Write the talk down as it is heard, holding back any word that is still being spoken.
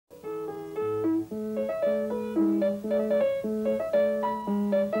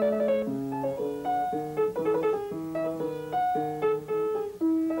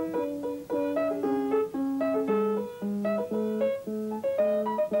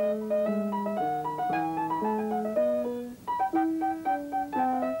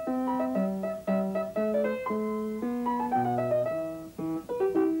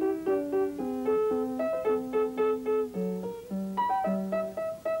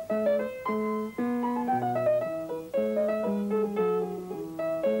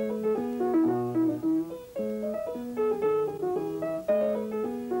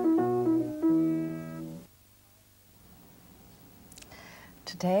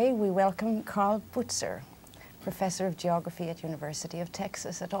Today we welcome Karl Butzer, Professor of Geography at University of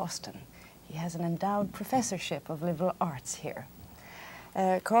Texas at Austin. He has an endowed professorship of liberal arts here.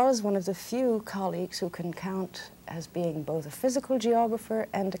 Karl is one of the few colleagues who can count as being both a physical geographer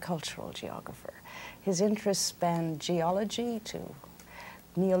and a cultural geographer. His interests span geology to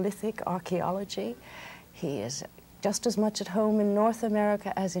Neolithic archaeology. He is just as much at home in North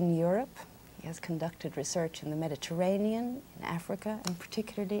America as in Europe. He has conducted research in the Mediterranean, in Africa, and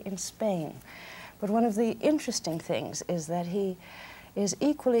particularly in Spain. But one of the interesting things is that he is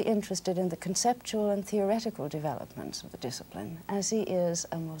equally interested in the conceptual and theoretical developments of the discipline, as he is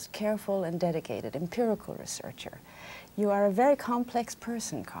a most careful and dedicated empirical researcher. You are a very complex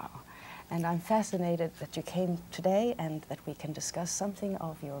person, Karl, and I'm fascinated that you came today and that we can discuss something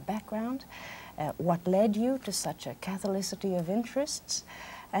of your background, what led you to such a catholicity of interests,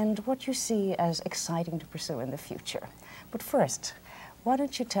 and what you see as exciting to pursue in the future. But first, why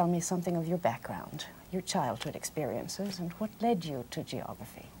don't you tell me something of your background, your childhood experiences, and what led you to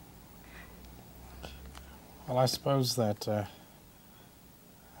geography? Well, I suppose that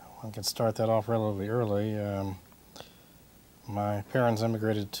one can start that off relatively early. My parents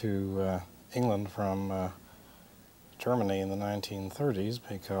immigrated to England from Germany in the 1930s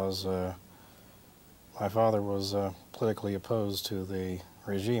because my father was politically opposed to the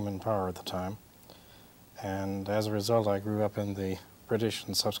regime in power at the time. And as a result, I grew up in the British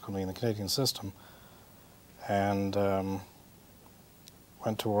and subsequently in the Canadian system, and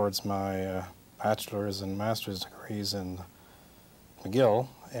went towards my bachelor's and master's degrees in McGill,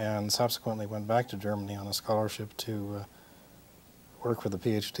 and subsequently went back to Germany on a scholarship to work for the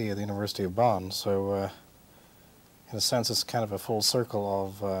PhD at the University of Bonn. So in a sense, it's kind of a full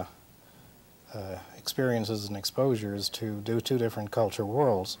circle of experiences and exposures to do two different culture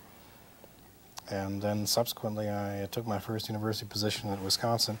worlds. And then subsequently I took my first university position at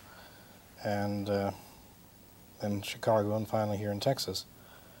Wisconsin, and then Chicago, and finally here in Texas.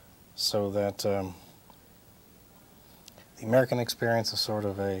 So that the American experience is sort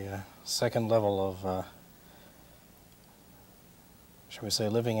of a second level of, shall we say,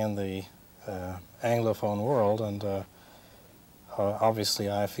 living in the Anglophone world, and obviously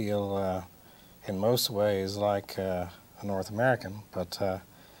I feel in most ways like a North American, but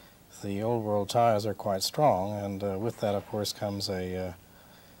the old world ties are quite strong, and with that, of course, comes a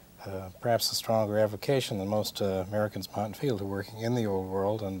perhaps a stronger avocation than most Americans might feel to working in the old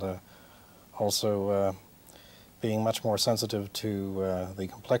world, and also being much more sensitive to the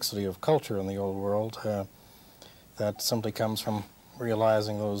complexity of culture in the old world. That simply comes from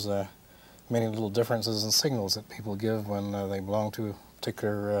realizing those many little differences and signals that people give when they belong to a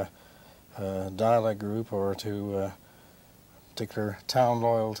particular dialect group or to particular town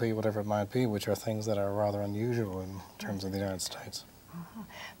loyalty, whatever it might be, which are things that are rather unusual in terms of the United States.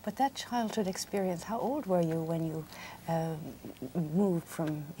 But that childhood experience, how old were you when you moved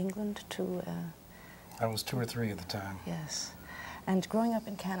from England to... I was 2 or 3 at the time. Yes. And growing up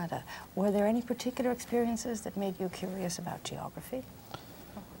in Canada, were there any particular experiences that made you curious about geography?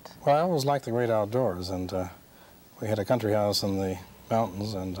 Well, I always liked the great outdoors, and we had a country house in the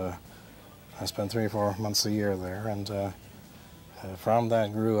mountains, and I spent 3 or 4 months a year there, and from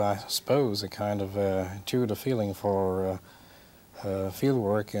that grew, I suppose, a kind of intuitive feeling for field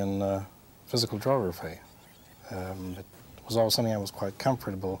work in physical geography. It was always something I was quite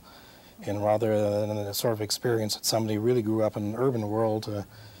comfortable in, rather than a sort of experience that somebody really grew up in an urban world,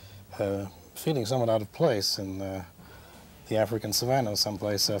 feeling somewhat out of place in the African savannah,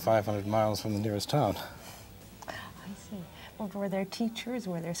 someplace 500 miles from the nearest town. I see. Well, were there teachers?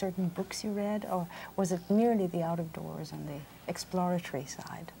 Were there certain books you read? Or was it merely the out of doors and the exploratory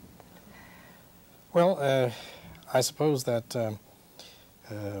side? Well, I suppose that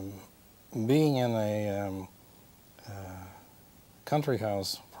being in a country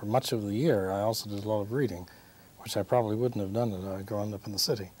house for much of the year, I also did a lot of reading, which I probably wouldn't have done if I had grown up in the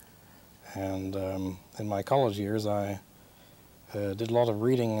city. And in my college years, I did a lot of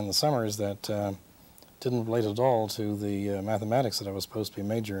reading in the summers that didn't relate at all to the mathematics that I was supposed to be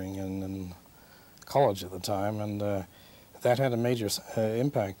majoring in college at the time, and that had a major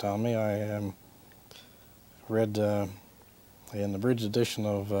impact on me. I read in the abridged edition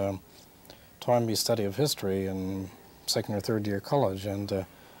of Toynbee's Study of History in 2nd or 3rd year college, and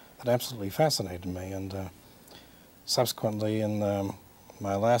that absolutely fascinated me. And subsequently, in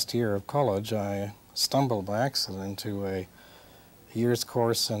my last year of college, I stumbled by accident into a year's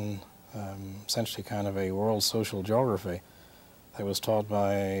course in essentially kind of a world social geography that was taught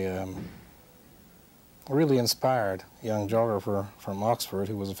by a really inspired young geographer from Oxford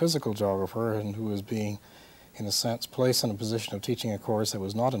who was a physical geographer and who was being in a sense, placed in a position of teaching a course that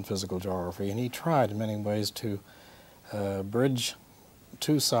was not in physical geography, and he tried in many ways to bridge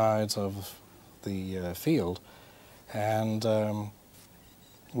two sides of the field. And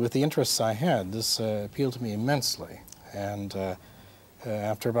with the interests I had, this appealed to me immensely. And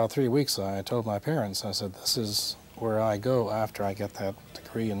after about 3 weeks, I told my parents, I said, this is where I go after I get that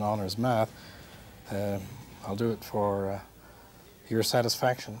degree in honors math. I'll do it for your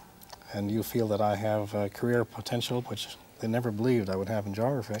satisfaction, and you feel that I have career potential, which they never believed I would have in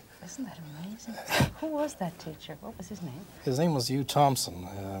geography. Isn't that amazing? Who was that teacher? What was his name? His name was Hugh Thompson.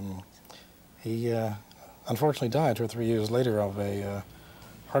 He unfortunately died 2 or 3 years later of a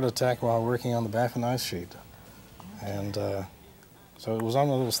heart attack while working on the Baffin ice sheet. And so it was one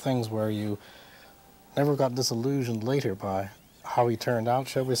of those things where you never got disillusioned later by how he turned out,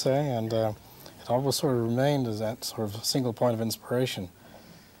 shall we say, and it always sort of remained as that sort of single point of inspiration.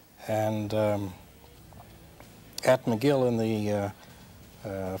 And at McGill in the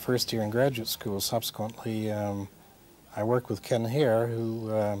first year in graduate school, subsequently, I worked with Ken Hare,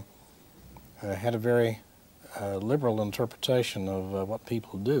 who had a very liberal interpretation of what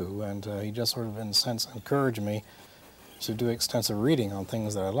people do, and he just sort of, in a sense, encouraged me to do extensive reading on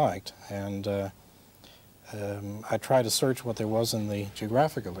things that I liked. And I tried to search what there was in the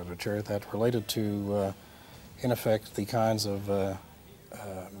geographical literature that related to, in effect, the kinds of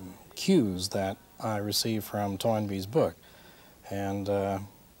cues that I received from Toynbee's book. And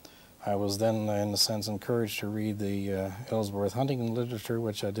I was then, in a sense, encouraged to read the Ellsworth Huntington literature,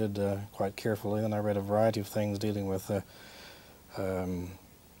 which I did quite carefully. Then I read a variety of things dealing with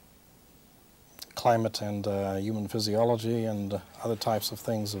climate and human physiology and other types of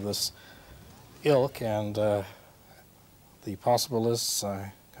things of this ilk. And the possible lists,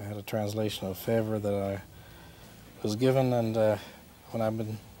 I had a translation of Fevre that I was given, and when I've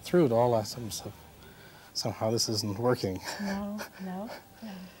been through it all, I said, somehow this isn't working. No.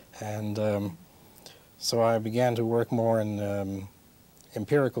 And so I began to work more in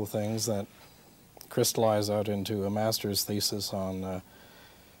empirical things that crystallized out into a master's thesis on the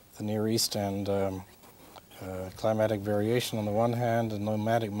Near East and climatic variation on the one hand and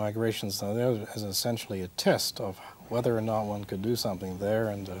nomadic migrations on the other, as essentially a test of whether or not one could do something there.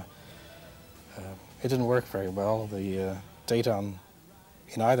 And it didn't work very well. The data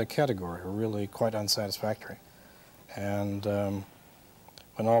in either category were really quite unsatisfactory. And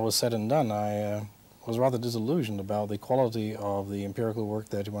when all was said and done, I was rather disillusioned about the quality of the empirical work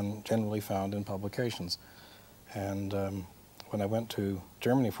that one generally found in publications. And when I went to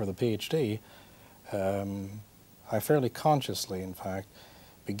Germany for the PhD, I fairly consciously, in fact,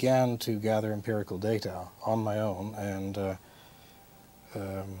 began to gather empirical data on my own, and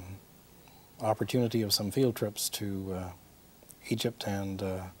opportunity of some field trips to Egypt and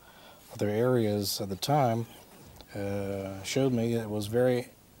other areas at the time showed me it was very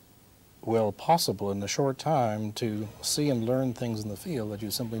well possible in a short time to see and learn things in the field that you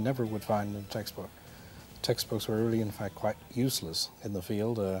simply never would find in a textbook. Textbooks were really, in fact, quite useless in the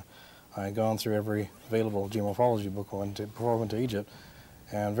field. I had gone through every available geomorphology book before I went to Egypt,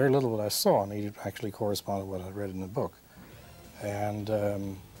 and very little of what I saw in Egypt actually corresponded with what I read in the book. And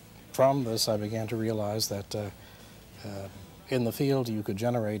from this, I began to realize that in the field you could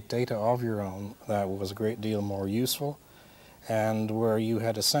generate data of your own that was a great deal more useful, and where you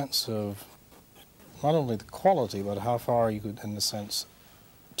had a sense of not only the quality, but how far you could, in a sense,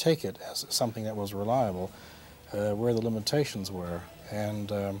 take it as something that was reliable, where the limitations were.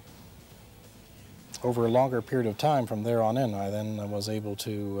 And over a longer period of time from there on in, I then was able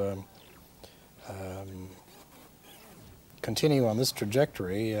to continue on this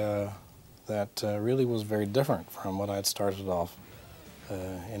trajectory that really was very different from what I had started off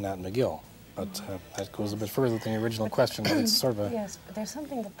in at McGill. But that goes a bit further than the original question, but it's sort of a... Yes, but there's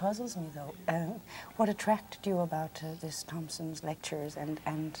something that puzzles me, though. What attracted you about this Thompson's lectures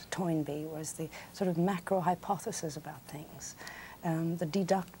and Toynbee was the sort of macro hypothesis about things, the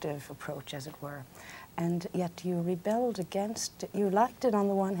deductive approach, as it were. And yet you rebelled against it. You liked it on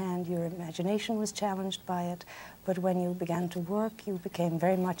the one hand, your imagination was challenged by it, but when you began to work, you became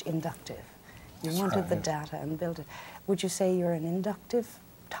very much inductive. You wanted the data and built it. Would you say you're an inductive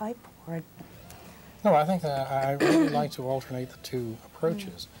type? Or No, I think that I really like to alternate the two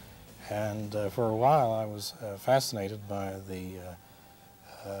approaches. And for a while I was fascinated by the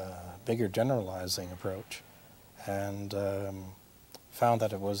bigger generalizing approach, and found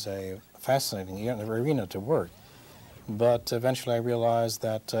that it was a fascinating arena to work. But eventually I realized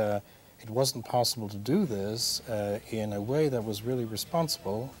that it wasn't possible to do this in a way that was really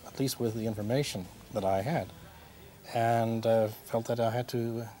responsible, at least with the information that I had, and felt that I had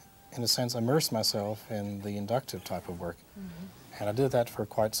to in a sense, immerse myself in the inductive type of work. And I did that for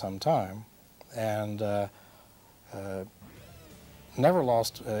quite some time, and never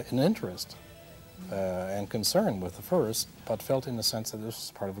lost an interest and concern with the first, but felt in the sense that this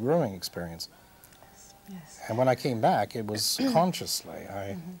was part of a growing experience. Yes. And when I came back, it was consciously.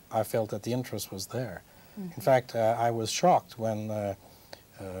 I felt that the interest was there. In fact, I was shocked when it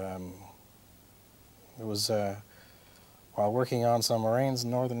was while working on some moraines in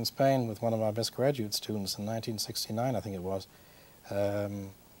northern Spain with one of my best graduate students in 1969, I think it was.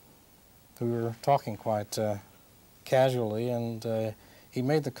 We were talking quite casually, and he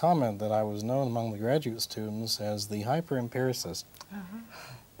made the comment that I was known among the graduate students as the hyper-empiricist.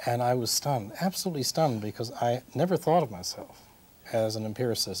 And I was stunned, absolutely stunned, because I never thought of myself as an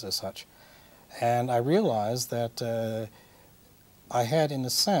empiricist as such. And I realized that I had, in a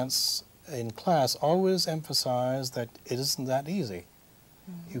sense, in class, always emphasized that it isn't that easy.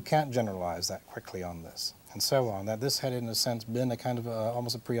 You can't generalize that quickly on this, and so on. That this had, in a sense, been a kind of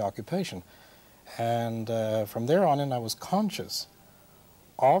almost a preoccupation. And from there on in, I was conscious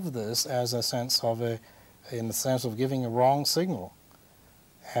of this as a sense of in the sense of giving a wrong signal.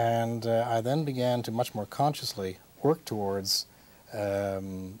 And I then began to much more consciously work towards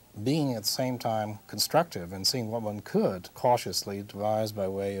being at the same time constructive and seeing what one could cautiously devise by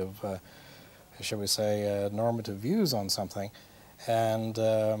way of, shall we say, normative views on something, and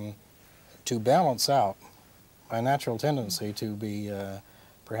to balance out my natural tendency to be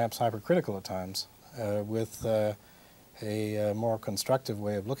perhaps hypercritical at times with a more constructive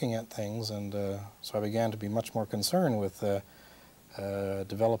way of looking at things. And so I began to be much more concerned with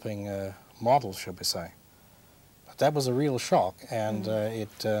developing models, should we say. But that was a real shock, and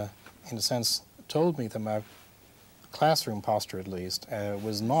it, in a sense, told me that my classroom posture, at least,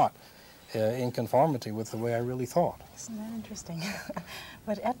 was not in conformity with the way I really thought. Isn't that interesting?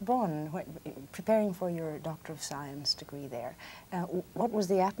 But at Bonn, preparing for your Doctor of Science degree there, what was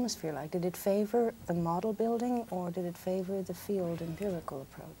the atmosphere like? Did it favor the model building, or did it favor the field empirical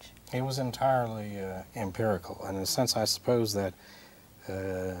approach? It was entirely empirical, and in a sense, I suppose that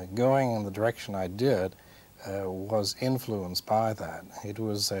going in the direction I did was influenced by that. It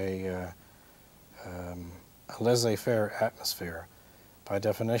was a laissez-faire atmosphere, by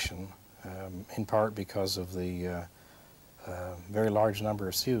definition, in part because of the very large number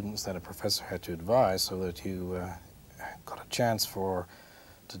of students that a professor had to advise, so that you got a chance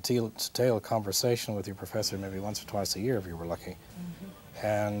to tail a conversation with your professor maybe once or twice a year if you were lucky.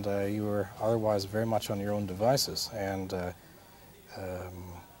 And you were otherwise very much on your own devices. And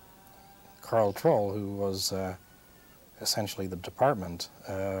Karl, who was essentially the department,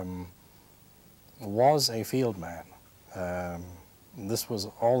 was a field man. This was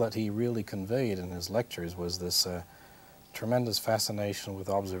all that he really conveyed in his lectures, was this tremendous fascination with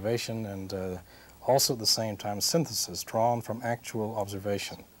observation, and also at the same time synthesis drawn from actual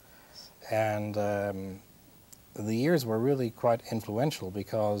observation. And the years were really quite influential,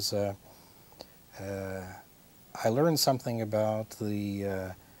 because I learned something about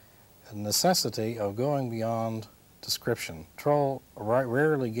the necessity of going beyond description. Troll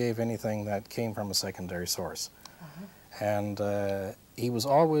rarely gave anything that came from a secondary source. And he was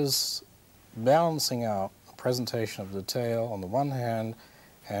always balancing out the presentation of detail on the one hand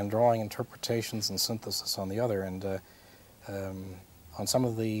and drawing interpretations and synthesis on the other. And on some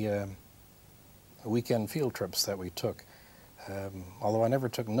of the weekend field trips that we took, although I never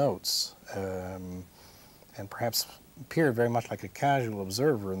took notes, and perhaps appeared very much like a casual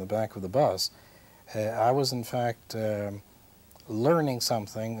observer in the back of the bus, I was in fact learning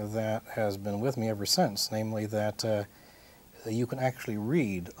something that has been with me ever since, namely that you can actually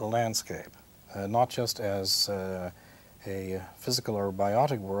read a landscape, not just as a physical or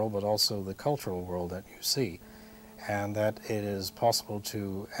biotic world, but also the cultural world that you see, and that it is possible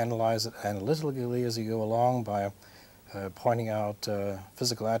to analyze it analytically as you go along by pointing out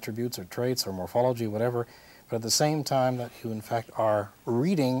physical attributes or traits or morphology, whatever, but at the same time that you in fact are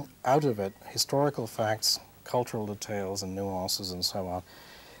reading out of it historical facts, cultural details and nuances and so on.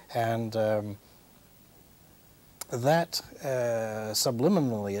 And that,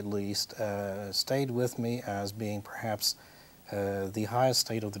 subliminally at least, stayed with me as being perhaps the highest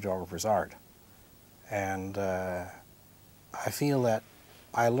state of the geographer's art. And I feel that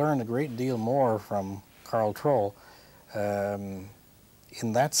I learned a great deal more from Karl Troll in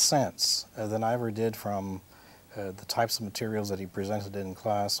that sense than I ever did from the types of materials that he presented in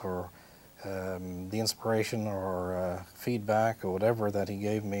class, or the inspiration or feedback or whatever that he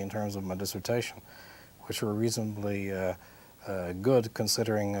gave me in terms of my dissertation, which were reasonably good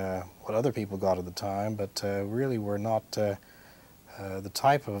considering what other people got at the time, but really were not the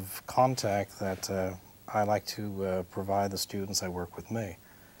type of contact that I like to provide the students I work with me.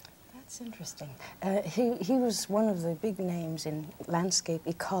 That's interesting. He was one of the big names in landscape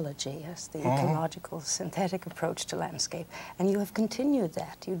ecology as the ecological synthetic approach to landscape, and you have continued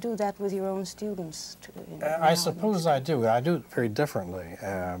that. You do that with your own students too. I suppose I do. I do it very differently.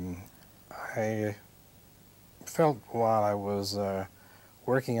 I felt while I was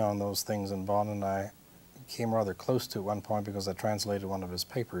working on those things in Bonn, and I came rather close to at one point because I translated one of his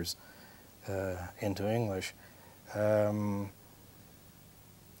papers into English.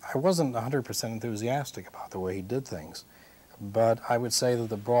 I wasn't 100% enthusiastic about the way he did things, but I would say that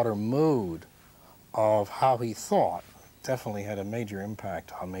the broader mood of how he thought definitely had a major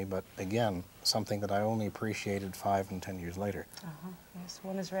impact on me, but again, something that I only appreciated 5 and 10 years later. Yes,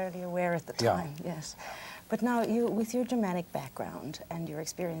 one is rarely aware at the Yeah. time, yes. But now, with your Germanic background and your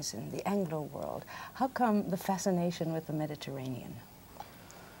experience in the Anglo world, how come the fascination with the Mediterranean?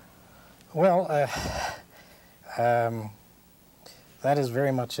 Well, that is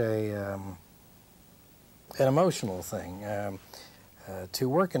very much an emotional thing. To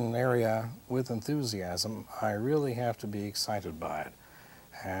work in an area with enthusiasm, I really have to be excited by it.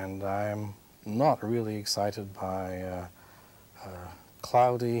 And I'm not really excited by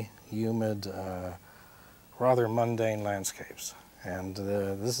cloudy, humid, rather mundane landscapes. And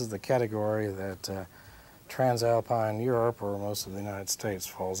this is the category that Transalpine Europe, or most of the United States,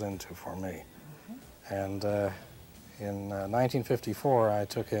 falls into for me. And in 1954, I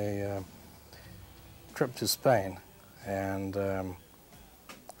took a trip to Spain, and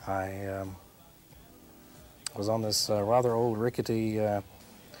I was on this rather old, rickety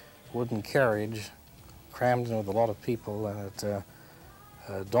wooden carriage, crammed in with a lot of people, and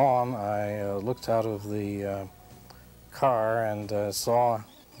at dawn, I looked out of the car and saw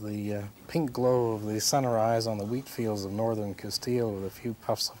the pink glow of the sunrise on the wheat fields of northern Castile with a few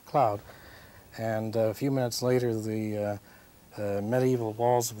puffs of cloud. And a few minutes later, the medieval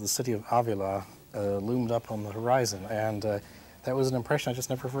walls of the city of Avila loomed up on the horizon, and that was an impression I just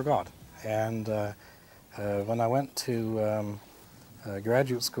never forgot. And when I went to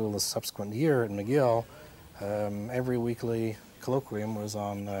graduate school the subsequent year at McGill, every weekly colloquium was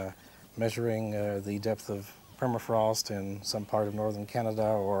on measuring the depth of permafrost in some part of northern Canada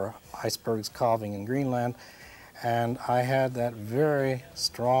or icebergs calving in Greenland. And I had that very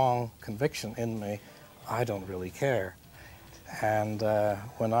strong conviction in me, I don't really care. And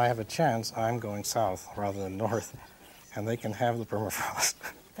when I have a chance, I'm going south rather than north, and they can have the permafrost.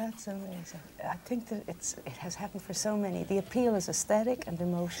 That's amazing. I think that it has happened for so many. The appeal is aesthetic and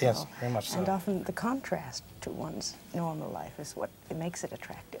emotional. Yes, very much so. And often the contrast to one's normal life is what makes it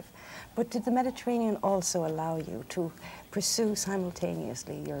attractive. But did the Mediterranean also allow you to pursue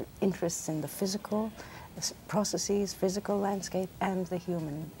simultaneously your interests in the physical processes, physical landscape, and the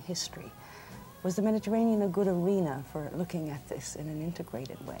human history? Was the Mediterranean a good arena for looking at this in an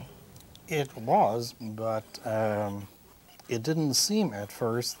integrated way? It was, but it didn't seem at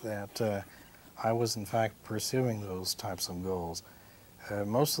first that I was in fact pursuing those types of goals.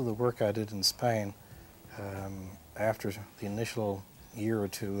 Most of the work I did in Spain, after the initial year or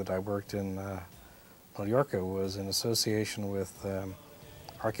two that I worked in Mallorca, was in association with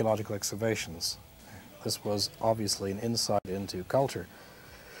archaeological excavations. This was obviously an insight into culture,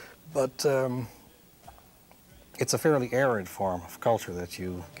 but it's a fairly arid form of culture that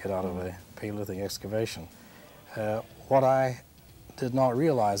you get out of a Paleolithic excavation. What I did not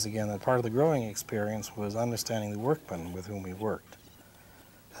realize, again, that part of the growing experience was understanding the workmen with whom we worked.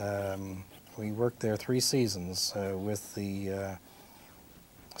 We worked there 3 seasons with the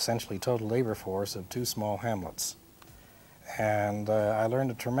essentially total labor force of 2 small hamlets. And I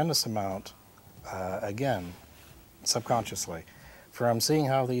learned a tremendous amount, again, subconsciously, from seeing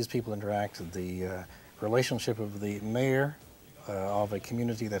how these people interacted, the relationship of the mayor of a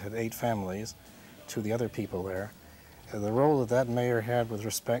community that had 8 families to the other people there, the role that that mayor had with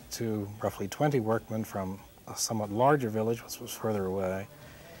respect to roughly 20 workmen from a somewhat larger village, which was further away,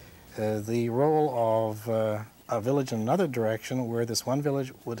 the role of a village in another direction where this one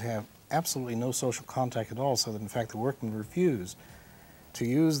village would have absolutely no social contact at all, so that in fact the workmen refused to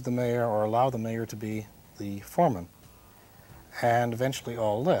use the mayor or allow the mayor to be the foreman, and eventually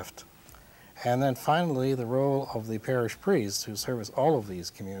all left. And then finally the role of the parish priest, who serviced all of these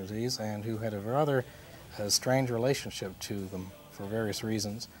communities and who had a rather strange relationship to them for various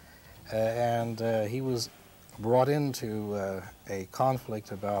reasons. He was brought into a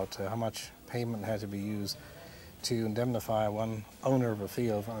conflict about how much payment had to be used to indemnify one owner of a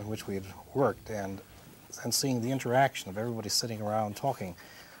field on which we had worked, and seeing the interaction of everybody sitting around talking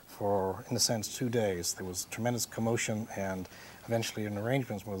for, in a sense, 2 days. There was tremendous commotion, and eventually an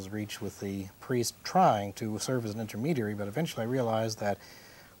arrangement was reached with the priest trying to serve as an intermediary, but eventually I realized that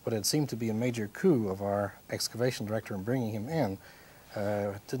what had seemed to be a major coup of our excavation director in bringing him in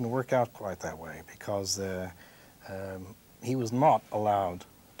didn't work out quite that way, because he was not allowed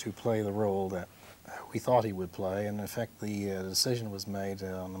to play the role that we thought he would play, and in fact the decision was made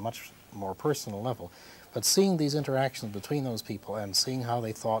on a much more personal level. But seeing these interactions between those people and seeing how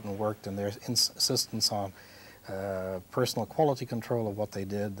they thought and worked, and their insistence on personal quality control of what they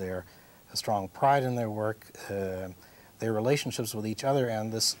did, their strong pride in their work, their relationships with each other,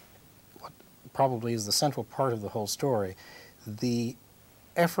 and this, what probably is the central part of the whole story, the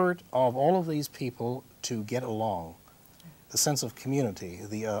effort of all of these people to get along, the sense of community,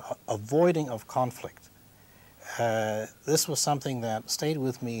 the avoiding of conflict. This was something that stayed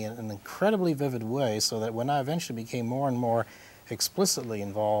with me in an incredibly vivid way, so that when I eventually became more and more explicitly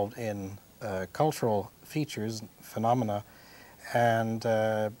involved in cultural features, phenomena, and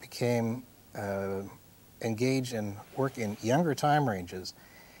became engaged in work in younger time ranges,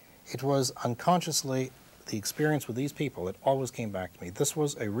 it was unconsciously the experience with these people that always came back to me. This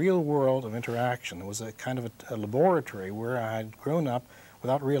was a real world of interaction. It was a kind of a laboratory where I had grown up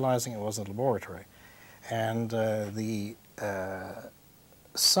without realizing it was a laboratory. And the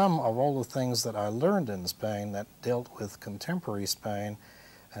sum of all the things that I learned in Spain that dealt with contemporary Spain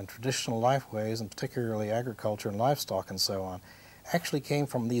and traditional lifeways, and particularly agriculture and livestock and so on, actually came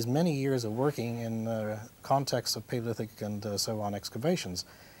from these many years of working in context of Paleolithic and so on excavations.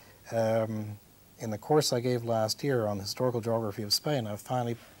 In the course I gave last year on historical geography of Spain, I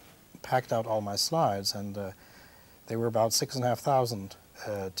finally packed out all my slides, and they were about 6,500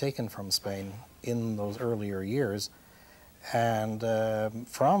 taken from Spain in those earlier years. And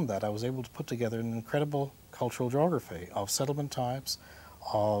from that I was able to put together an incredible cultural geography of settlement types,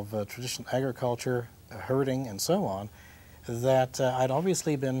 of traditional agriculture, herding, and so on, that I'd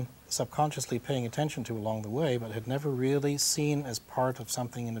obviously been subconsciously paying attention to along the way, but had never really seen as part of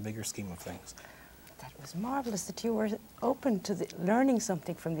something in the bigger scheme of things. That was marvelous that you were open to learning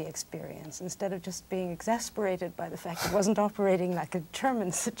something from the experience, instead of just being exasperated by the fact it wasn't operating like a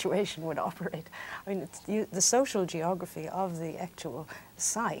German situation would operate. I mean, the social geography of the actual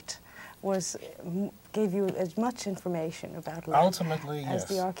site gave you as much information about life Ultimately, as yes.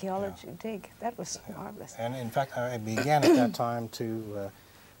 the archaeology did. That was marvelous. And in fact, I began at that time to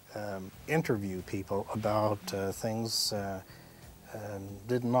interview people about things,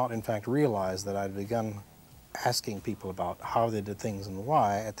 did not in fact realize that I'd begun asking people about how they did things and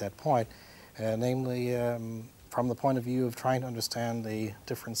why at that point, namely from the point of view of trying to understand the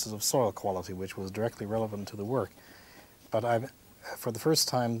differences of soil quality, which was directly relevant to the work. But for the first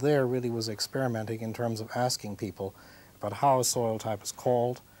time there, really was experimenting in terms of asking people about how a soil type is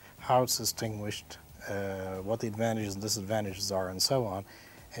called, how it's distinguished, what the advantages and disadvantages are, and so on.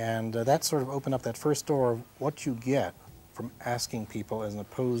 And that sort of opened up that first door of what you get from asking people, as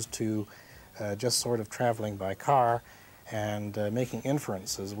opposed to just sort of traveling by car and making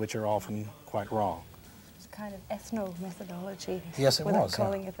inferences, which are often quite wrong. It's kind of ethno-methodology, yes, it without was,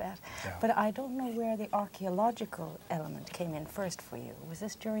 calling it that. Yeah. But I don't know where the archaeological element came in first for you. Was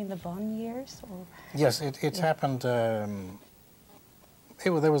this during the Bonn years? Or? Yes, it happened. There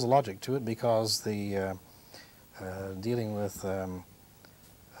was a logic to it, because the dealing with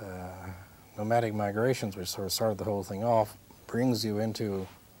nomadic migrations, which sort of started the whole thing off, brings you into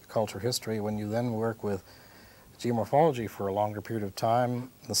culture history. When you then work with geomorphology for a longer period of time,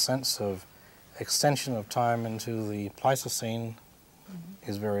 the sense of extension of time into the Pleistocene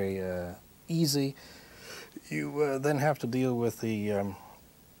is very easy. You then have to deal with the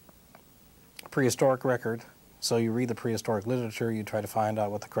prehistoric record. So you read the prehistoric literature, you try to find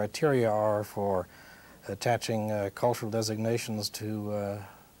out what the criteria are for attaching cultural designations to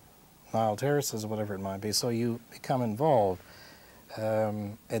Nile terraces or whatever it might be, so you become involved.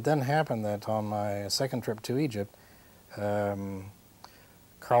 It then happened that on my second trip to Egypt,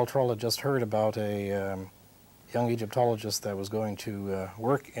 Karl had just heard about a young Egyptologist that was going to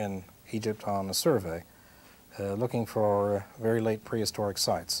work in Egypt on a survey, looking for very late prehistoric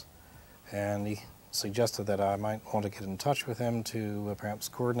sites. And he suggested that I might want to get in touch with him to perhaps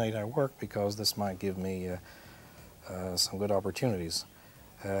coordinate our work, because this might give me some good opportunities.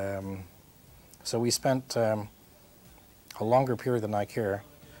 So we spent a longer period than I care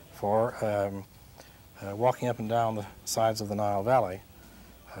for walking up and down the sides of the Nile Valley.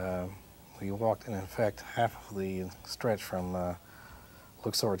 We walked, in effect, half of the stretch from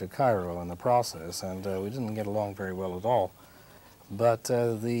Luxor to Cairo in the process, and we didn't get along very well at all. But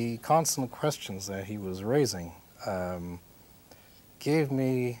the constant questions that he was raising gave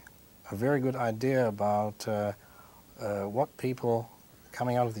me a very good idea about what people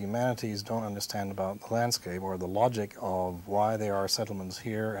coming out of the humanities don't understand about the landscape, or the logic of why there are settlements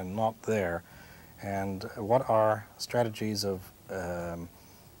here and not there, and what are strategies of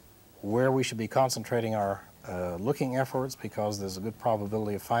where we should be concentrating our looking efforts, because there's a good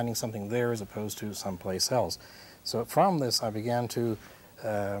probability of finding something there as opposed to someplace else. So from this I began to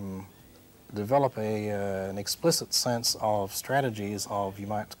develop an explicit sense of strategies of, you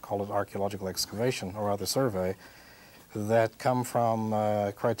might call it archaeological excavation or other survey, that come from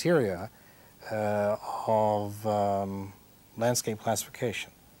criteria of landscape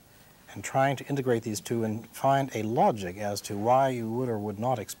classification, and trying to integrate these two and find a logic as to why you would or would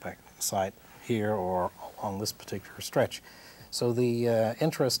not expect a site here or on this particular stretch. So the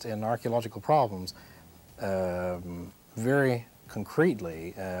interest in archaeological problems very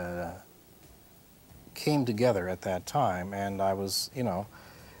concretely came together at that time, and I was,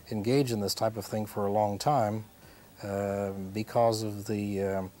 engaged in this type of thing for a long time because of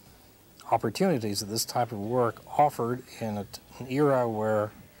the opportunities that this type of work offered in an era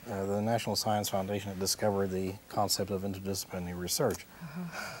where the National Science Foundation had discovered the concept of interdisciplinary research.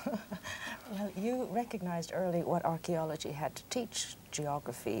 Well, you recognized early what archaeology had to teach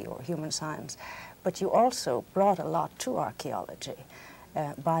geography or human science, but you also brought a lot to archaeology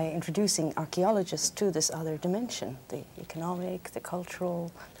by introducing archaeologists to this other dimension, the economic, the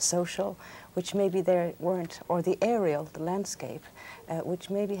cultural, the social, which maybe there weren't, or the aerial, the landscape, which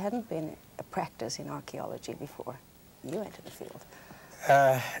maybe hadn't been a practice in archaeology before you entered the field.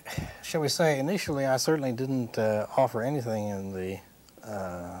 Shall we say, initially I certainly didn't offer anything in the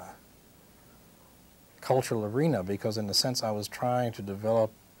cultural arena, because in a sense I was trying to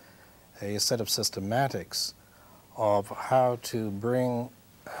develop a set of systematics of how to bring,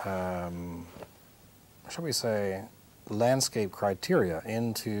 shall we say, landscape criteria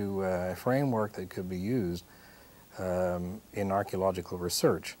into a framework that could be used in archaeological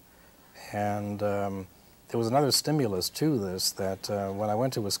research. And there was another stimulus to this, that when I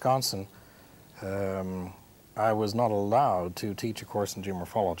went to Wisconsin, I was not allowed to teach a course in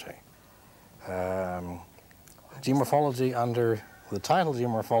geomorphology. Geomorphology, under the title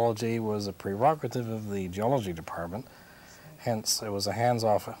geomorphology, was a prerogative of the geology department, hence it was a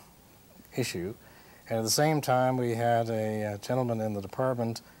hands-off issue. And at the same time we had a gentleman in the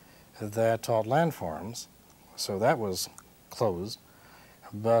department that taught landforms, so that was closed.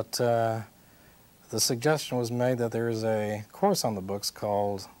 But the suggestion was made that there is a course on the books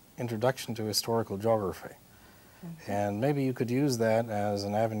called Introduction to Historical Geography. And maybe you could use that as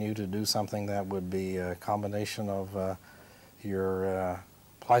an avenue to do something that would be a combination of your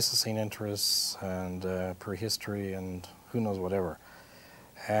Pleistocene interests and prehistory and who knows whatever.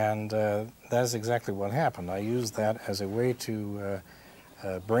 And that's exactly what happened. I used that as a way to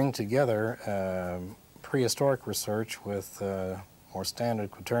bring together prehistoric research with more standard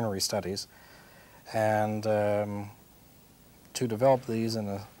quaternary studies, and to develop these in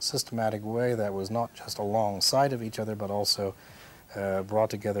a systematic way that was not just alongside of each other, but also brought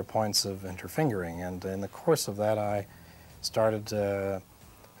together points of interfingering. And in the course of that, I started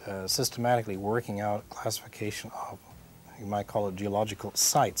systematically working out classification of, you might call it, geological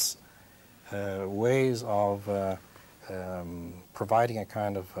sites, ways of providing a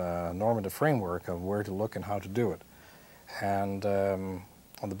kind of normative framework of where to look and how to do it. And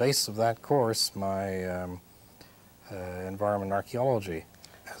on the basis of that course, my environment archaeology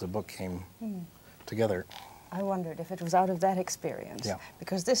as a book came together. I wondered if it was out of that experience, yeah,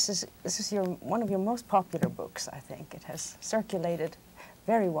 because this is one of your most popular books, I think. It has circulated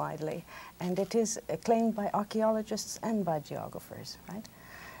very widely, and it is acclaimed by archaeologists and by geographers, right?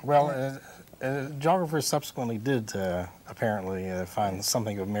 Well, geographers subsequently did apparently find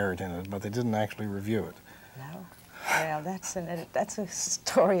something of merit in it, but they didn't actually review it. No? Well, that's a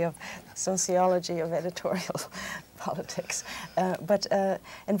story of sociology of editorial politics. But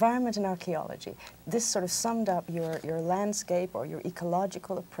environment and archaeology, this sort of summed up your landscape or your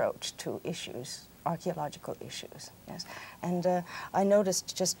ecological approach to issues, archaeological issues, yes. And I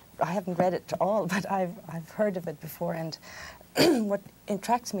noticed, I haven't read it all, but I've heard of it before, and what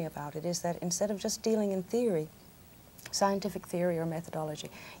attracts me about it is that instead of just dealing in theory, scientific theory or methodology,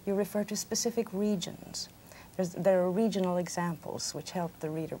 you refer to specific regions. There are regional examples which help the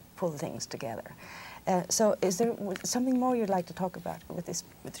reader pull things together. So is there something more you'd like to talk about with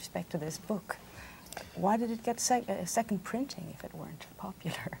respect to this book? Why did it get second printing if it weren't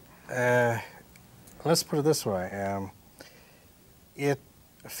popular? Let's put it this way. It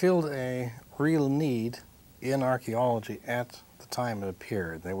filled a real need in archaeology at the time it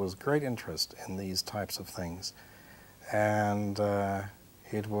appeared. There was great interest in these types of things, and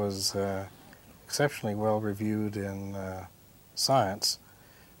it was exceptionally well reviewed in Science,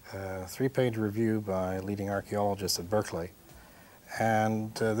 a 3-page review by leading archaeologists at Berkeley.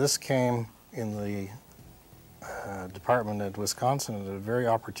 And this came in the department at Wisconsin at a very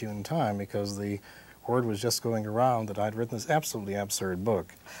opportune time, because the word was just going around that I'd written this absolutely absurd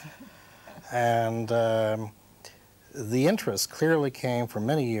book. And the interest clearly came for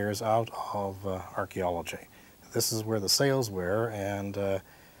many years out of archaeology. This is where the sales were, and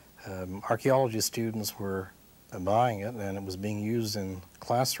archaeology students were buying it, and it was being used in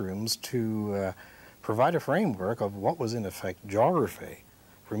classrooms to provide a framework of what was in effect geography,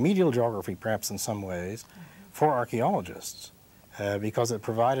 remedial geography perhaps in some ways, for archaeologists, because it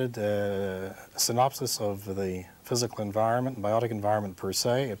provided a synopsis of the physical environment, biotic environment per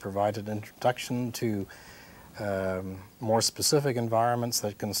se. It provided an introduction to more specific environments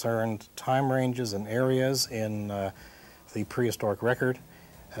that concerned time ranges and areas in the prehistoric record.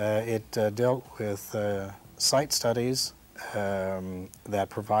 It dealt with site studies that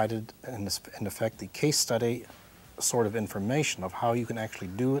provided, in effect, the case study sort of information of how you can actually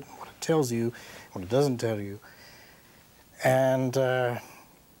do it, what it tells you, what it doesn't tell you. And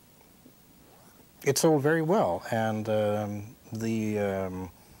it sold very well, and the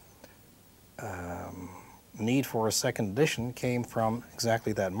need for a second edition came from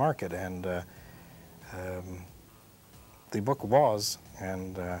exactly that market. And the book was,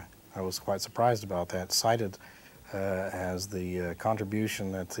 and I was quite surprised about that, cited as the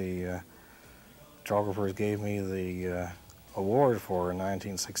contribution that the geographers gave me the award for in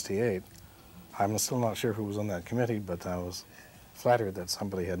 1968. I'm still not sure who was on that committee, but I was flattered that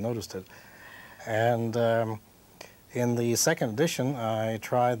somebody had noticed it. And in the second edition, I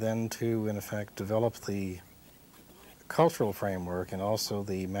tried then to, in effect, develop the cultural framework and also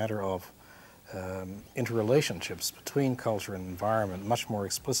the matter of interrelationships between culture and environment much more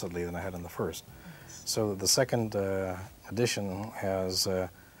explicitly than I had in the first. So the second edition has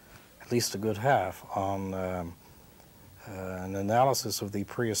at least a good half on an analysis of the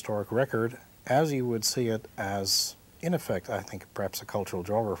prehistoric record as you would see it as, in effect, I think perhaps a cultural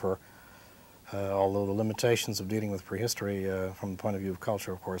geographer, although the limitations of dealing with prehistory from the point of view of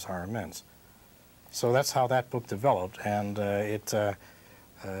culture, of course, are immense. So that's how that book developed, and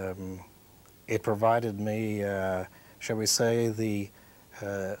it provided me, shall we say, the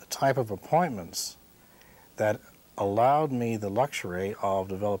type of appointments that allowed me the luxury of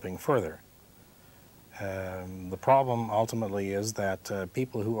developing further. The problem ultimately is that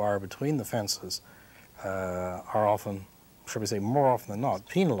people who are between the fences are often, shall we say, more often than not,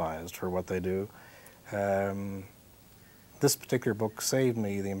 penalized for what they do. This particular book saved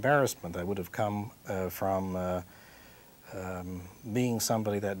me the embarrassment that would have come from being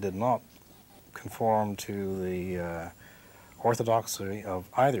somebody that did not conform to the orthodoxy of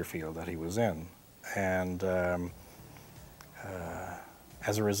either field that he was in. And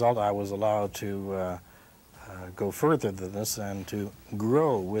as a result, I was allowed to go further than this and to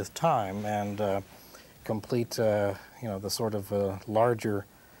grow with time and complete, you know, the sort of larger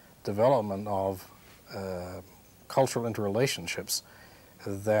development of cultural interrelationships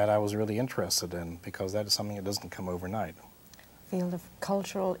that I was really interested in, because that is something that doesn't come overnight. Field of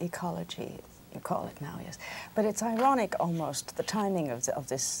cultural ecology, you call it now, yes. But it's ironic almost, the timing of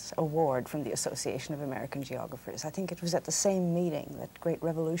this award from the Association of American Geographers. I think it was at the same meeting that great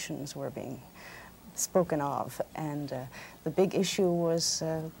revolutions were being spoken of, and the big issue was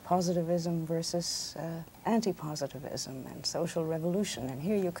positivism versus anti-positivism and social revolution. And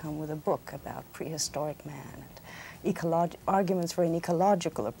here you come with a book about prehistoric man and arguments for an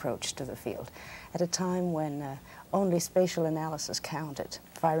ecological approach to the field at a time when only spatial analysis counted,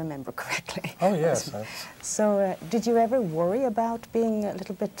 if I remember correctly. Oh, yes. So did you ever worry about being a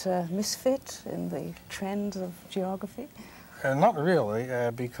little bit misfit in the trends of geography? Not really,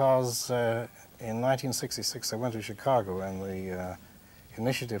 because in 1966 I went to Chicago, and the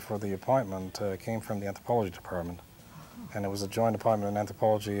initiative for the appointment came from the anthropology department. And it was a joint appointment in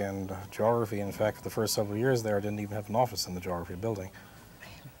anthropology and geography. In fact, for the first several years there, I didn't even have an office in the geography building.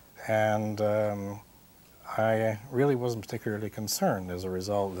 And I really wasn't particularly concerned as a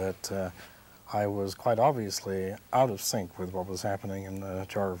result that I was quite obviously out of sync with what was happening in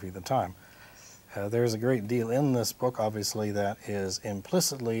geography at the time. There's a great deal in this book, obviously, that is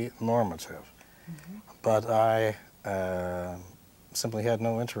implicitly normative. Mm-hmm. But I simply had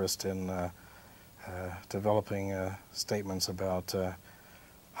no interest in developing statements about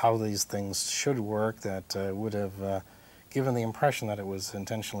how these things should work that would have given the impression that it was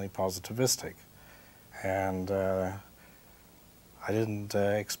intentionally positivistic. And I didn't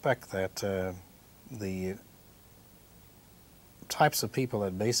expect that the types of people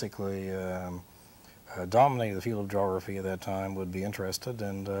that basically dominated the field of geography at that time would be interested,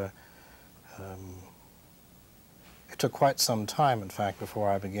 and it took quite some time, in fact, before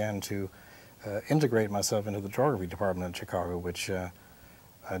I began to integrate myself into the geography department in Chicago, which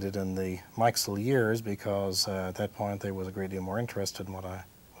I did in the Mikesell years, because at that point they was a great deal more interested in what I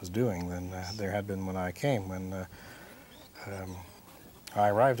was doing than there had been when I came. When I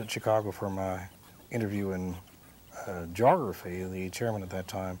arrived at Chicago for my interview in geography, the chairman at that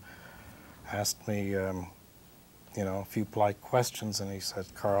time asked me, you know, a few polite questions, and he said,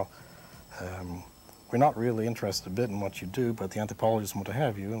 "Karl, we're not really interested a bit in what you do, but the anthropologists want to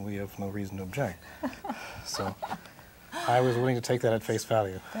have you, and we have no reason to object." So I was willing to take that at face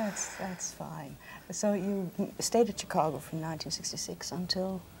value. That's fine. So you stayed at Chicago from 1966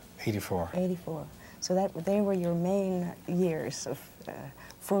 until 84. 84. So they were your main years of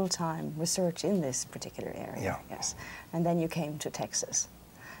full-time research in this particular area. Yeah. Yes. And then you came to Texas.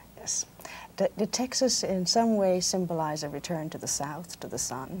 Yes. Did Texas in some way symbolize a return to the South, to the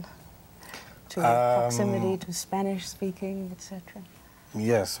sun, to proximity to Spanish speaking, etc.?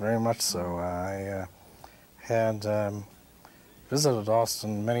 Yes, very much so. I had visited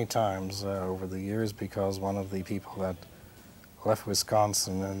Austin many times over the years, because one of the people that left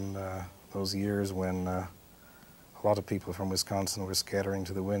Wisconsin in those years when a lot of people from Wisconsin were scattering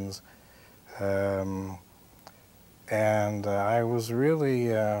to the winds. And I was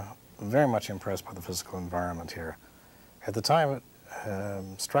really very much impressed by the physical environment here. At the time, it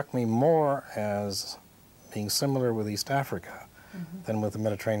struck me more as being similar with East Africa than with the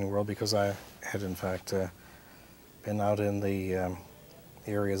Mediterranean world, because I had, in fact, been out in the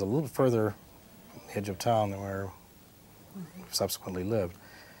areas a little further on the edge of town than where we subsequently lived.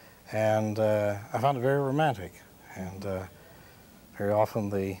 And I found it very romantic, and very often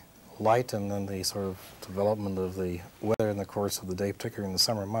the light and then the sort of development of the weather in the course of the day, particularly in the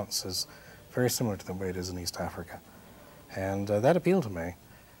summer months, is very similar to the way it is in East Africa. And that appealed to me.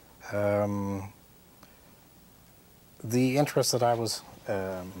 The interest that I was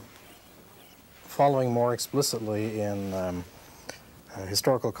following more explicitly in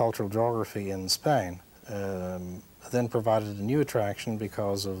historical cultural geography in Spain then provided a new attraction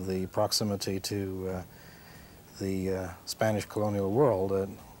because of the proximity to the Spanish colonial world. It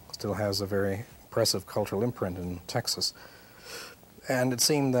still has a very impressive cultural imprint in Texas. And it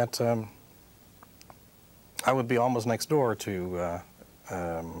seemed that I would be almost next door to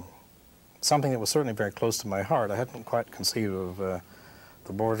something that was certainly very close to my heart. I hadn't quite conceived of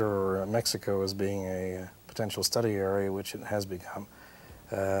the border or Mexico as being a potential study area, which it has become.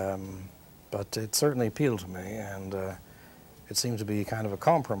 But it certainly appealed to me, and it seemed to be kind of a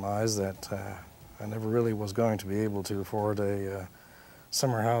compromise that I never really was going to be able to afford a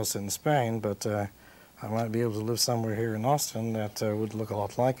summer house in Spain, but I might be able to live somewhere here in Austin that would look a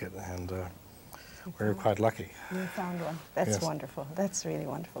lot like it, and we were quite lucky. You found one. That's Yes. wonderful. That's really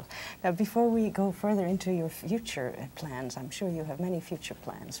wonderful. Now, before we go further into your future plans, I'm sure you have many future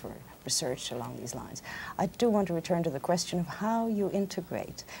plans for research along these lines. I do want to return to the question of how you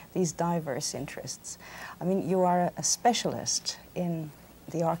integrate these diverse interests. I mean, you are a specialist in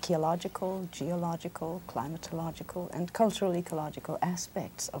the archaeological, geological, climatological, and cultural ecological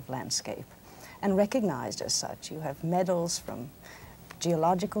aspects of landscape, and recognized as such. You have medals from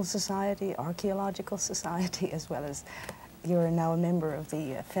Geological Society, Archaeological Society, as well as you're now a member of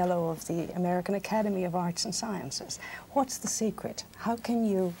the Fellow of the American Academy of Arts and Sciences. What's the secret? How can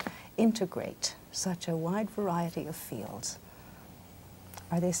you integrate such a wide variety of fields?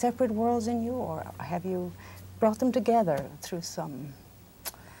 Are they separate worlds in you, or have you brought them together through some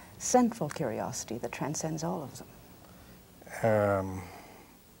central curiosity that transcends all of them?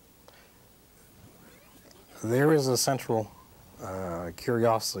 There is a central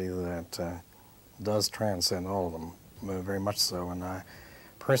curiosity that does transcend all of them, very much so, and I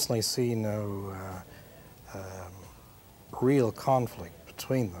personally see no real conflict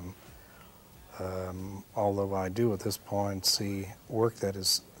between them, although I do at this point see work that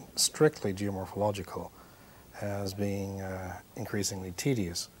is strictly geomorphological as being increasingly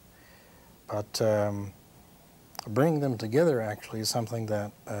tedious. But bringing them together actually is something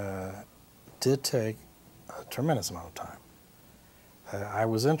that did take a tremendous amount of time. I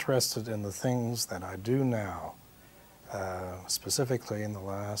was interested in the things that I do now, specifically in the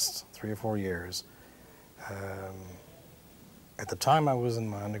last 3 or 4 years. At the time I was in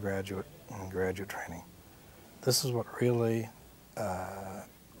my undergraduate and graduate training, this is what really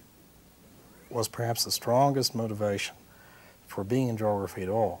was perhaps the strongest motivation for being in geography at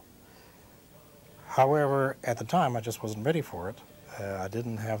all. However, at the time I just wasn't ready for it. I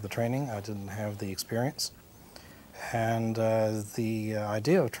didn't have the training, I didn't have the experience. And the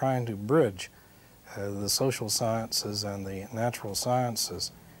idea of trying to bridge the social sciences and the natural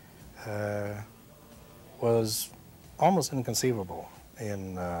sciences was almost inconceivable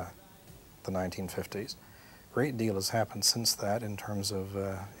in the 1950s. A great deal has happened since that in terms of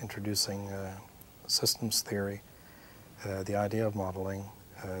introducing systems theory, the idea of modeling,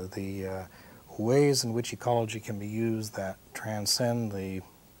 the ways in which ecology can be used that transcend the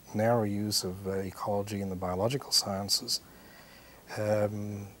narrow use of ecology in the biological sciences.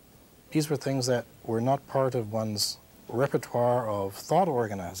 These were things that were not part of one's repertoire of thought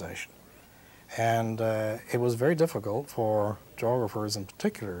organization. And it was very difficult for geographers in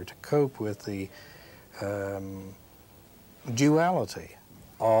particular to cope with the duality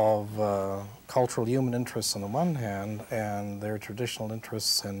of cultural human interests on the one hand and their traditional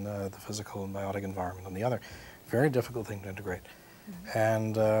interests in the physical and biotic environment on the other. Very difficult thing to integrate. Mm-hmm.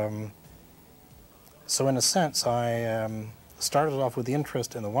 And so in a sense, I started off with the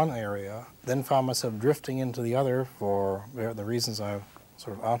interest in the one area, then found myself drifting into the other for the reasons I've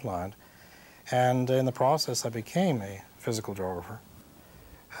sort of outlined. And in the process, I became a physical geographer,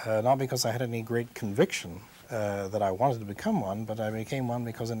 not because I had any great conviction that I wanted to become one, but I became one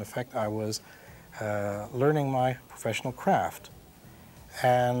because, in effect, I was learning my professional craft.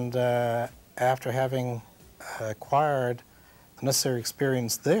 And after having acquired the necessary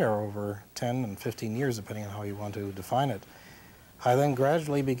experience there over 10 and 15 years, depending on how you want to define it, I then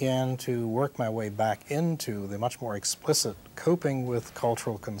gradually began to work my way back into the much more explicit coping with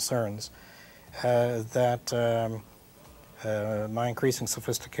cultural concerns that my increasing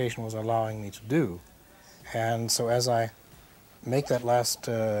sophistication was allowing me to do. And so as I make that last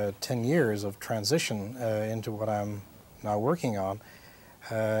 10 years of transition into what I'm now working on,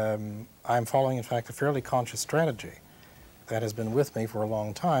 I'm following, in fact, a fairly conscious strategy that has been with me for a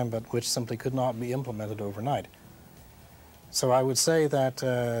long time, but which simply could not be implemented overnight. So I would say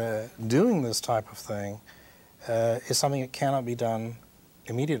that doing this type of thing is something that cannot be done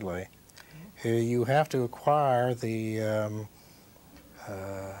immediately. You have to acquire the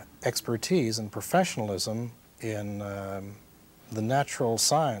expertise and professionalism in the natural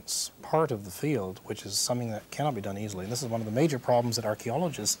science part of the field, which is something that cannot be done easily. And this is one of the major problems that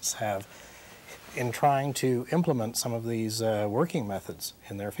archaeologists have in trying to implement some of these working methods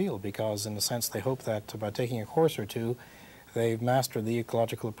in their field, because in a sense they hope that by taking a course or two, they've mastered the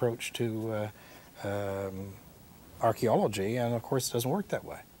ecological approach to archaeology, and of course it doesn't work that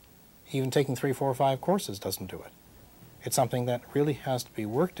way. Even taking 3, 4, 5 courses doesn't do it. It's something that really has to be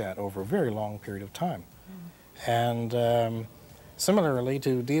worked at over a very long period of time. And similarly,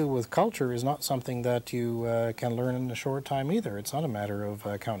 to deal with culture is not something that you can learn in a short time either. It's not a matter of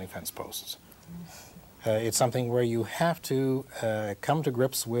counting fence posts. It's something where you have to come to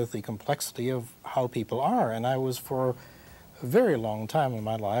grips with the complexity of how people are. And I was, for a very long time in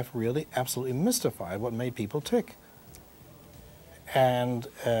my life, really absolutely mystified what made people tick. And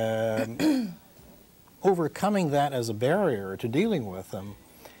overcoming that as a barrier to dealing with them,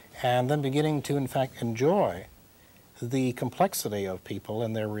 and then beginning to, in fact, enjoy the complexity of people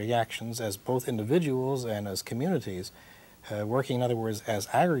and their reactions as both individuals and as communities, working, in other words, as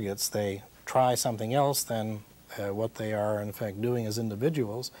aggregates. They try something else than what they are, in fact, doing as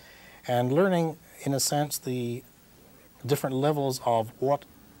individuals, and learning, in a sense, the different levels of what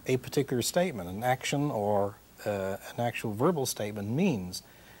a particular statement, an action or an actual verbal statement means,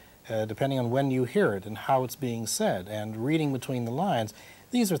 depending on when you hear it and how it's being said, and reading between the lines.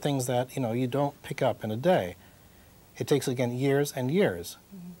 These are things that, you don't pick up in a day. It takes, again, years and years.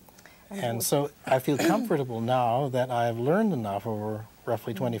 Mm-hmm. And so I feel comfortable now that I've learned enough over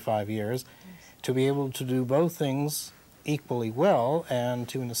roughly 25 years to be able to do both things equally well and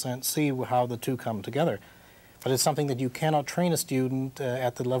to, in a sense, see how the two come together. But it's something that you cannot train a student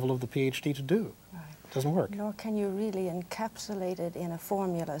at the level of the PhD to do. Right. It doesn't work. Nor can you really encapsulate it in a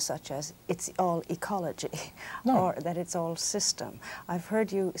formula such as it's all ecology, no. Or that it's all system. I've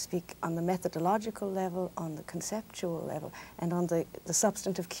heard you speak on the methodological level, on the conceptual level, and on the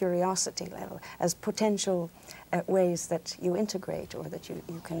substantive curiosity level as potential ways that you integrate or that you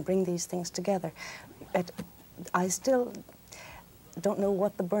can bring these things together. But I still don't know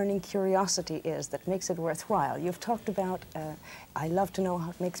what the burning curiosity is that makes it worthwhile. You've talked about, I love to know how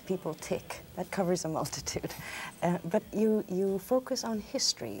it makes people tick. That covers a multitude. But you focus on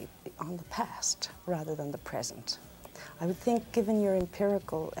history, on the past, rather than the present. I would think, given your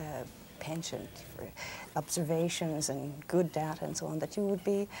empirical penchant for observations and good data and so on, that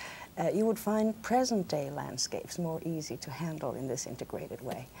you would find present-day landscapes more easy to handle in this integrated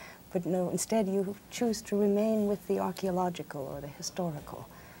way. But no, instead you choose to remain with the archaeological or the historical.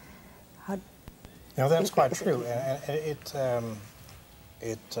 That's quite true. And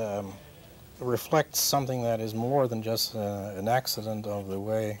it reflects something that is more than just an accident of the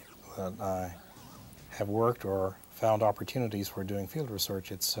way that I have worked or found opportunities for doing field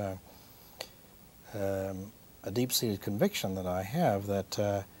research. It's a deep-seated conviction that I have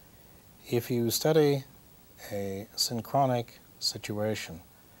that if you study a synchronic situation, in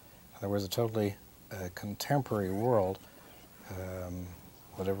other words, a totally contemporary world,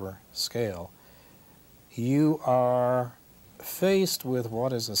 whatever scale, you are faced with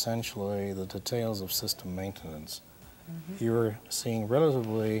what is essentially the details of system maintenance. Mm-hmm. You're seeing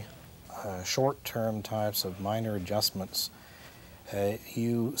relatively short-term types of minor adjustments.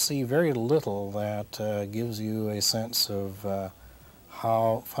 You see very little that gives you a sense of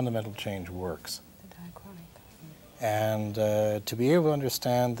how fundamental change works. And to be able to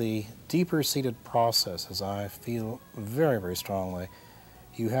understand the deeper-seated processes, I feel very, very strongly,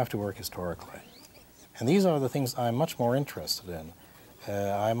 you have to work historically. And these are the things I'm much more interested in.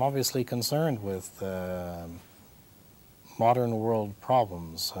 I'm obviously concerned with modern world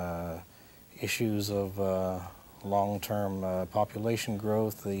problems, issues of long-term population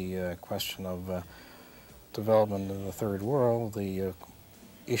growth, the question of development in the third world, the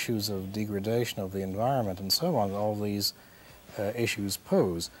issues of degradation of the environment, and so on. All these issues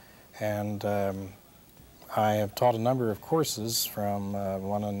pose. And I have taught a number of courses, from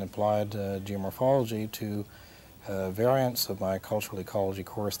one on applied geomorphology to variants of my cultural ecology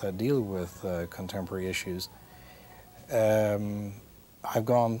course that deal with contemporary issues. I've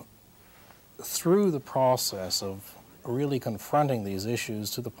gone through the process of really confronting these issues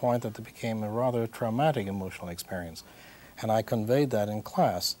to the point that they became a rather traumatic emotional experience. And I conveyed that in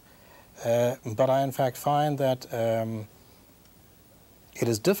class. But I in fact find that it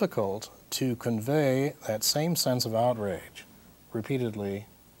is difficult to convey that same sense of outrage repeatedly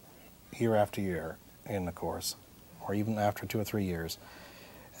year after year in the course, or even after 2 or 3 years.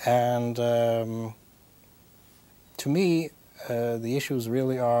 And to me, the issues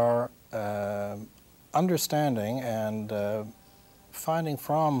really are understanding and finding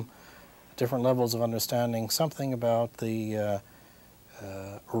from different levels of understanding something about the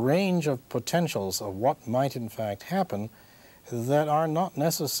range of potentials of what might in fact happen that are not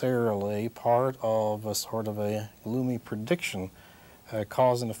necessarily part of a sort of a gloomy prediction,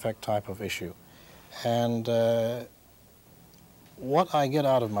 cause and effect type of issue. And what I get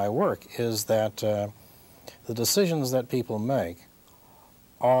out of my work is that the decisions that people make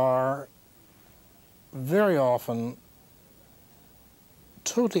are very often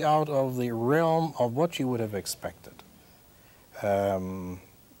totally out of the realm of what you would have expected. In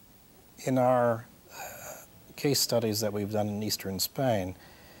our case studies that we've done in eastern Spain,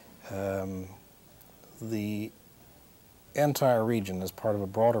 the entire region is part of a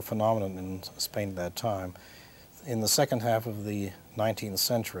broader phenomenon in Spain at that time. In the second half of the 19th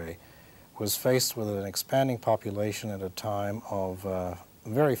century, was faced with an expanding population at a time of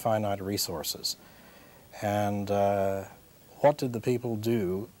very finite resources. And what did the people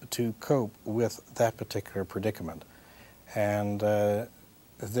do to cope with that particular predicament? And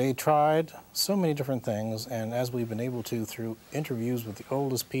they tried so many different things, and as we've been able to, through interviews with the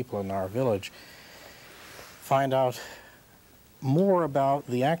oldest people in our village, find out more about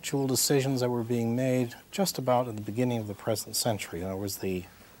the actual decisions that were being made just about at the beginning of the present century. In other words, the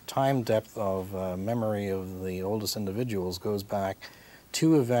time depth of memory of the oldest individuals goes back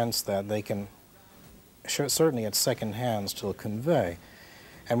to events that they can certainly at second hand still convey.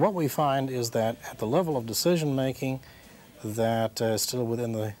 And what we find is that at the level of decision making, that still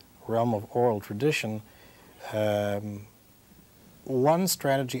within the realm of oral tradition, one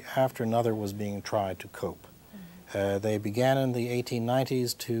strategy after another was being tried to cope. They began in the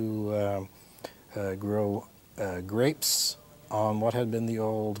 1890s to grow grapes on what had been the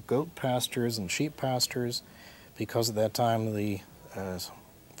old goat pastures and sheep pastures, because at that time the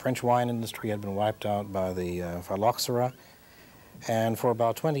French wine industry had been wiped out by the phylloxera. And for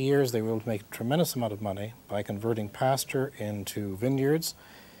about 20 years, they were able to make a tremendous amount of money by converting pasture into vineyards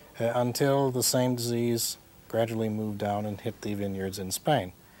until the same disease gradually moved down and hit the vineyards in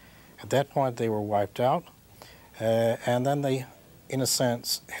Spain. At that point, they were wiped out. And then they, in a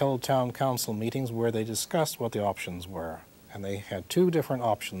sense, held town council meetings where they discussed what the options were. And they had two different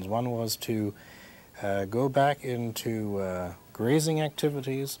options. One was to go back into grazing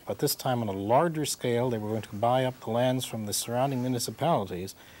activities, but this time on a larger scale. They were going to buy up the lands from the surrounding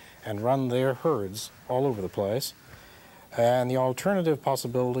municipalities and run their herds all over the place. And the alternative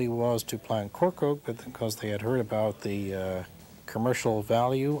possibility was to plant cork oak, because they had heard about the commercial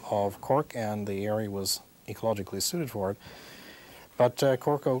value of cork and the area was ecologically suited for it. But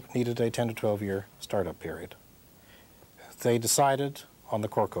cork oak needed a 10 to 12 year startup period. They decided on the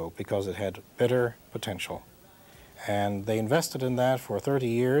Corco because it had better potential. And they invested in that for 30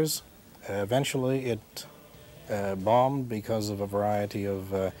 years. Eventually it bombed because of a variety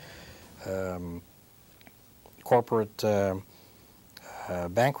of corporate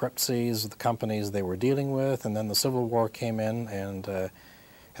bankruptcies of the companies they were dealing with, and then the Civil War came in, and at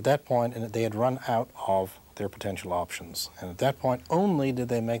that point they had run out of their potential options. And at that point only did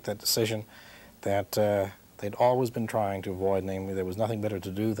they make that decision that they'd always been trying to avoid, namely there was nothing better to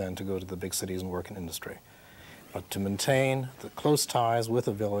do than to go to the big cities and work in industry, but to maintain the close ties with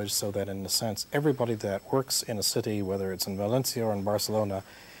a village so that in a sense everybody that works in a city, whether it's in Valencia or in Barcelona,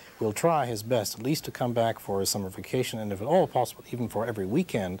 will try his best at least to come back for a summer vacation, and if at all possible even for every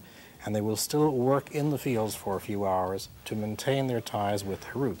weekend, and they will still work in the fields for a few hours to maintain their ties with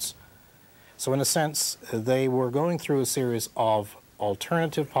their roots. So in a sense they were going through a series of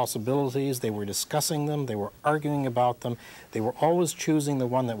alternative possibilities. They were discussing them, they were arguing about them, they were always choosing the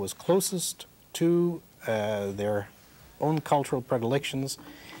one that was closest to their own cultural predilections.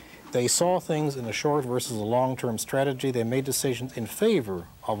 They saw things in a short versus a long-term strategy. They made decisions in favor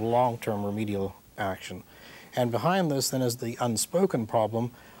of long-term remedial action. And behind this then is the unspoken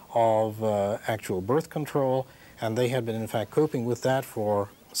problem of actual birth control, and they had been in fact coping with that for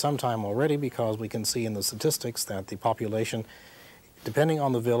some time already, because we can see in the statistics that the population, depending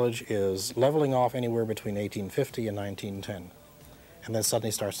on the village, is leveling off anywhere between 1850 and 1910. And then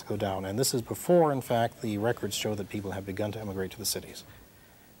suddenly starts to go down. And this is before, in fact, the records show that people have begun to emigrate to the cities.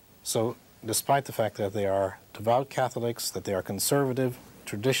 So despite the fact that they are devout Catholics, that they are conservative,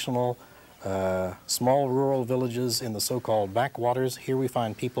 traditional, small rural villages in the so-called backwaters, here we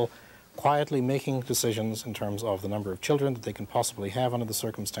find people quietly making decisions in terms of the number of children that they can possibly have under the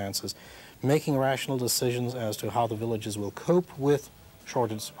circumstances, making rational decisions as to how the villages will cope with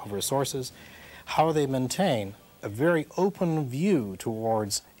shortage of resources, how they maintain a very open view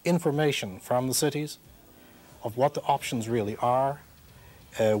towards information from the cities of what the options really are,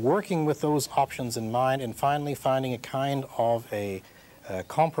 working with those options in mind, and finally finding a kind of a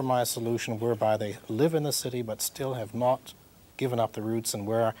compromise solution whereby they live in the city but still have not given up the roots, and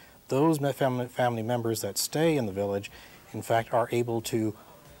where those family members that stay in the village in fact are able to,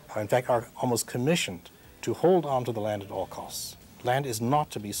 in fact are almost commissioned to hold on to the land at all costs. Land is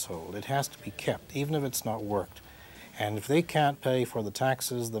not to be sold. It has to be kept, even if it's not worked. And if they can't pay for the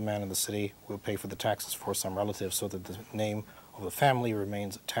taxes, the man in the city will pay for the taxes for some relative, so that the name of the family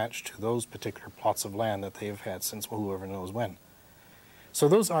remains attached to those particular plots of land that they have had since whoever knows when. So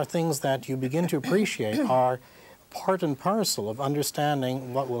those are things that you begin to appreciate are part and parcel of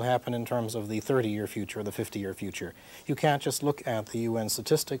understanding what will happen in terms of the 30-year future, the 50-year future. You can't just look at the UN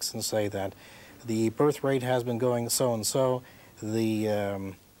statistics and say that the birth rate has been going so-and-so,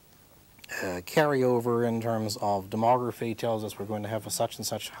 the carryover in terms of demography tells us we're going to have a such and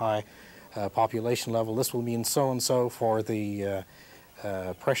such high population level. This will mean so-and-so for the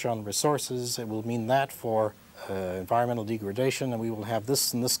pressure on resources. It will mean that for environmental degradation, and we will have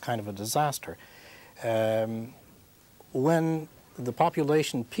this and this kind of a disaster. When the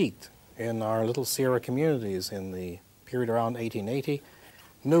population peaked in our little Sierra communities in the period around 1880,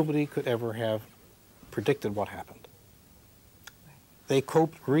 nobody could ever have predicted what happened. They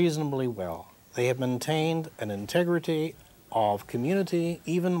coped reasonably well. They have maintained an integrity of community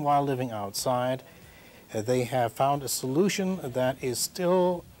even while living outside. They have found a solution that is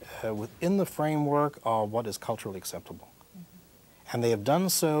still within the framework of what is culturally acceptable. And they have done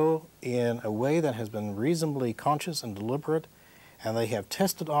so in a way that has been reasonably conscious and deliberate, and they have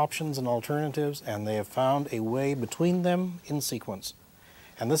tested options and alternatives, and they have found a way between them in sequence.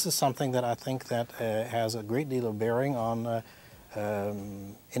 And this is something that I think that has a great deal of bearing on,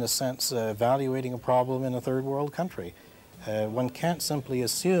 in a sense, evaluating a problem in a third world country. One can't simply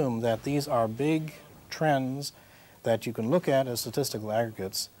assume that these are big trends that you can look at as statistical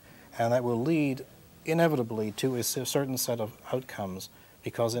aggregates and that will lead inevitably to a certain set of outcomes,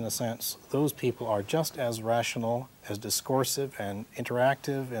 because in a sense those people are just as rational, as discursive and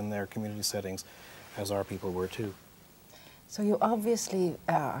interactive in their community settings as our people were too. So you obviously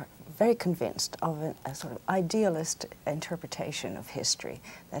are very convinced of a sort of idealist interpretation of history,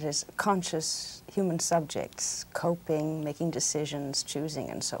 that is conscious human subjects coping, making decisions, choosing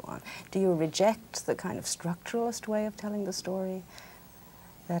and so on. Do you reject the kind of structuralist way of telling the story,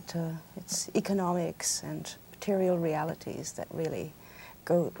 that it's economics and material realities that really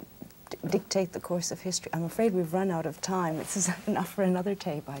dictate the course of history? I'm afraid we've run out of time. This is enough for another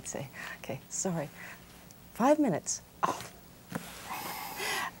tape, I'd say. Okay, sorry. 5 minutes. Oh.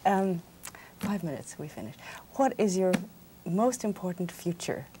 5 minutes, we finished. What is your most important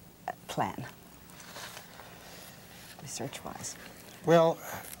future plan, research-wise? Well,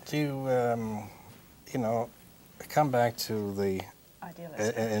 to you know, come back to the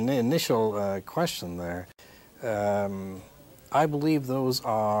initial question there, I believe those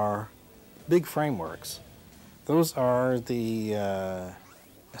are big frameworks. Those are the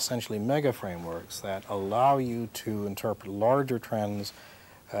essentially mega frameworks that allow you to interpret larger trends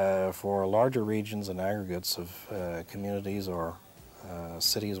for larger regions and aggregates of communities or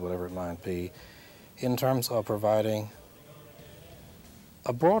cities, whatever it might be, in terms of providing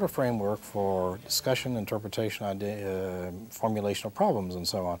a broader framework for discussion, interpretation, formulation of problems, and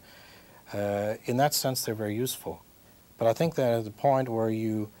so on. In that sense, they're very useful. But I think that at the point where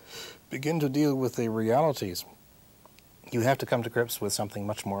you begin to deal with the realities, you have to come to grips with something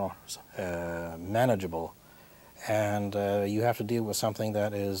much more manageable, and you have to deal with something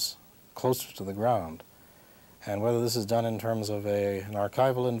that is closer to the ground. And whether this is done in terms of an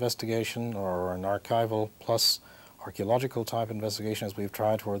archival investigation or an archival plus archaeological type investigation, as we've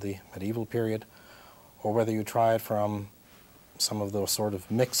tried for the medieval period, or whether you try it from some of those sort of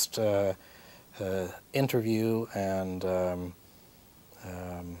mixed interview and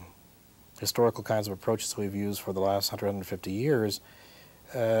historical kinds of approaches we've used for the last 150 years,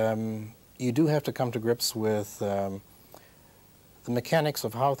 you do have to come to grips with the mechanics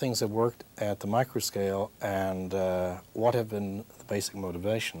of how things have worked at the microscale and what have been the basic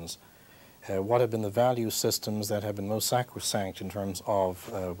motivations. What have been the value systems that have been most sacrosanct in terms of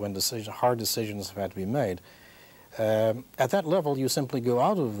when hard decisions have had to be made. At that level, you simply go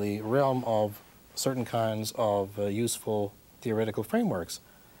out of the realm of certain kinds of useful theoretical frameworks,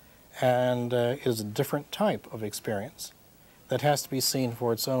 and it is a different type of experience that has to be seen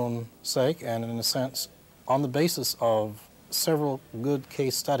for its own sake, and in a sense, on the basis of several good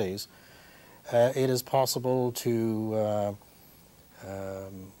case studies, it is possible to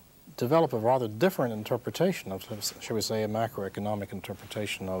develop a rather different interpretation of, shall we say, a macroeconomic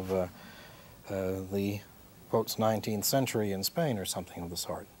interpretation of the, quotes, 19th century in Spain or something of the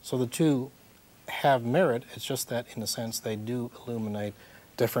sort. So the two have merit, it's just that in a sense they do illuminate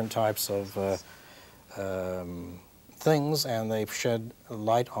different types of things, and they shed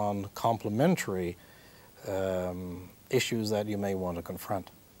light on complementary issues that you may want to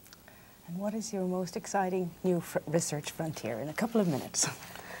confront. And what is your most exciting new research frontier in a couple of minutes?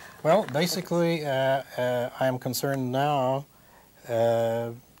 Well, basically, I am concerned now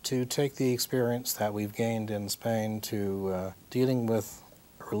to take the experience that we've gained in Spain to dealing with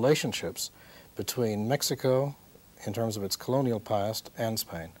relationships between Mexico in terms of its colonial past and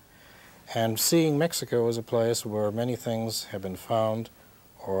Spain, and seeing Mexico as a place where many things have been found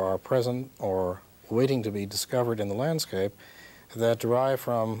or are present or waiting to be discovered in the landscape that derive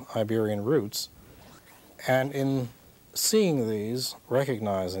from Iberian roots, and in seeing these,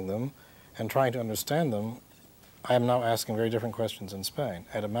 recognizing them, and trying to understand them, I am now asking very different questions in Spain,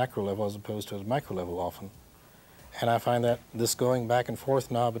 at a macro level as opposed to at a micro level often. And I find that this going back and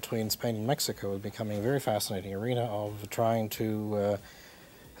forth now between Spain and Mexico is becoming a very fascinating arena of trying to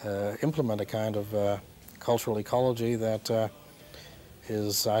implement a kind of cultural ecology that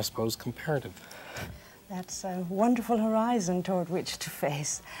is, I suppose, comparative. That's a wonderful horizon toward which to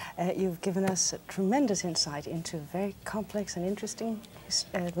face. You've given us a tremendous insight into a very complex and interesting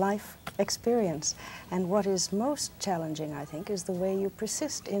life experience. And what is most challenging, I think, is the way you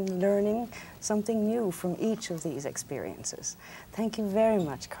persist in learning something new from each of these experiences. Thank you very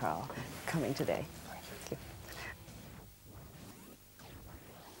much, Karl, for coming today.